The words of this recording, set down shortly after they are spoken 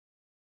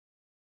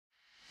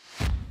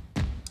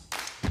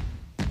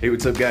Hey,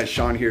 what's up guys,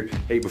 Sean here.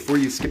 Hey, before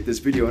you skip this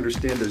video,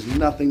 understand there's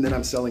nothing that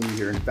I'm selling you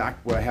here. In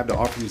fact, what I have to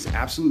offer you is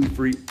absolutely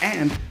free,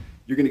 and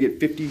you're gonna get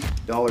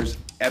 $50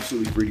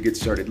 absolutely free to get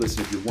started.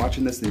 Listen, if you're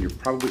watching this, then you're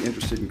probably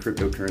interested in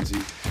cryptocurrency.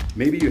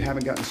 Maybe you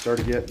haven't gotten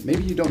started yet.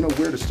 Maybe you don't know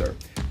where to start.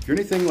 If you're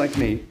anything like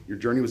me, your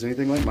journey was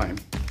anything like mine.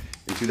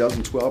 In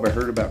 2012, I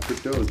heard about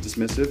crypto, I was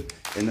dismissive,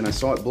 and then I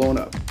saw it blowing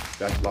up. In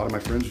fact, a lot of my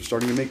friends were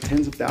starting to make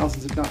tens of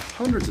thousands, if not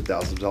hundreds of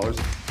thousands of dollars,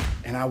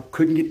 and I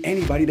couldn't get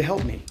anybody to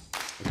help me.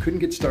 I couldn't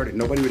get started,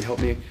 nobody would help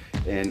me,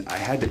 and I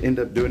had to end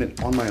up doing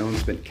it on my own,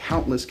 spent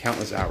countless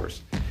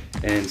hours.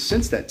 And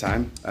since that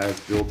time,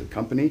 I've built a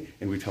company,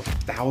 and we've helped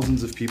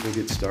thousands of people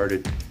get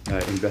started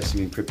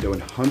investing in crypto,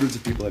 and hundreds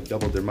of people have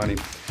doubled their money.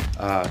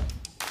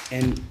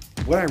 And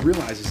what I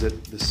realize is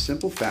that the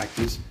simple fact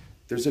is,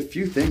 there's a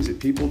few things that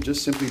people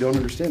just simply don't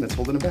understand that's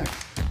holding them back.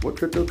 What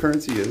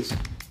cryptocurrency is,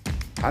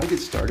 how to get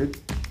started,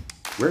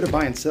 where to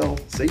buy and sell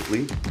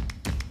safely,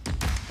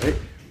 right?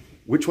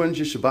 Which ones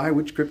you should buy,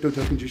 which crypto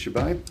tokens you should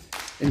buy,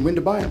 and when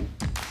to buy them.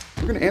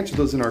 We're gonna answer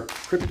those in our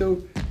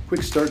Crypto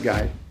Quick Start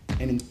Guide,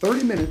 and in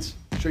 30 minutes,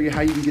 show you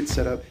how you can get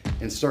set up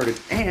and started,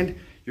 and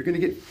you're gonna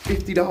get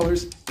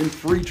 $50 in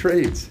free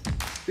trades.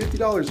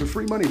 $50 of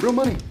free money, real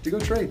money to go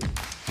trade.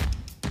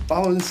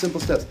 Following the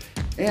simple steps.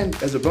 And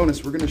as a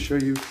bonus, we're gonna show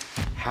you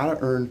how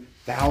to earn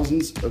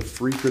thousands of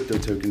free crypto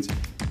tokens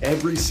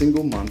every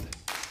single month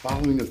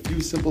following a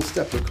few simple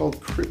steps. They're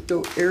called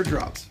crypto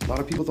airdrops. A lot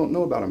of people don't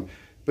know about them,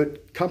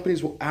 but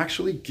companies will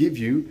actually give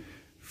you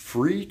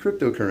free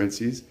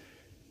cryptocurrencies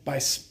by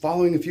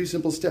following a few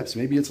simple steps.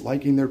 Maybe it's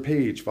liking their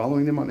page,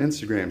 following them on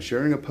Instagram,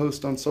 sharing a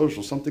post on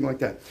social, something like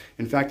that.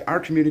 In fact, our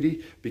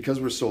community,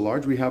 because we're so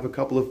large, we have a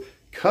couple of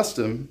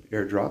custom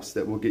airdrops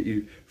that will get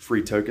you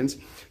free tokens.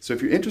 So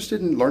if you're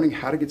interested in learning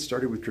how to get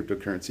started with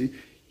cryptocurrency,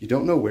 you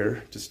don't know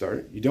where to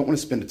start, you don't want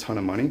to spend a ton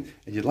of money,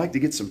 and you'd like to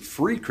get some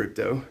free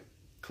crypto,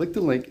 click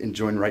the link and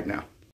join right now.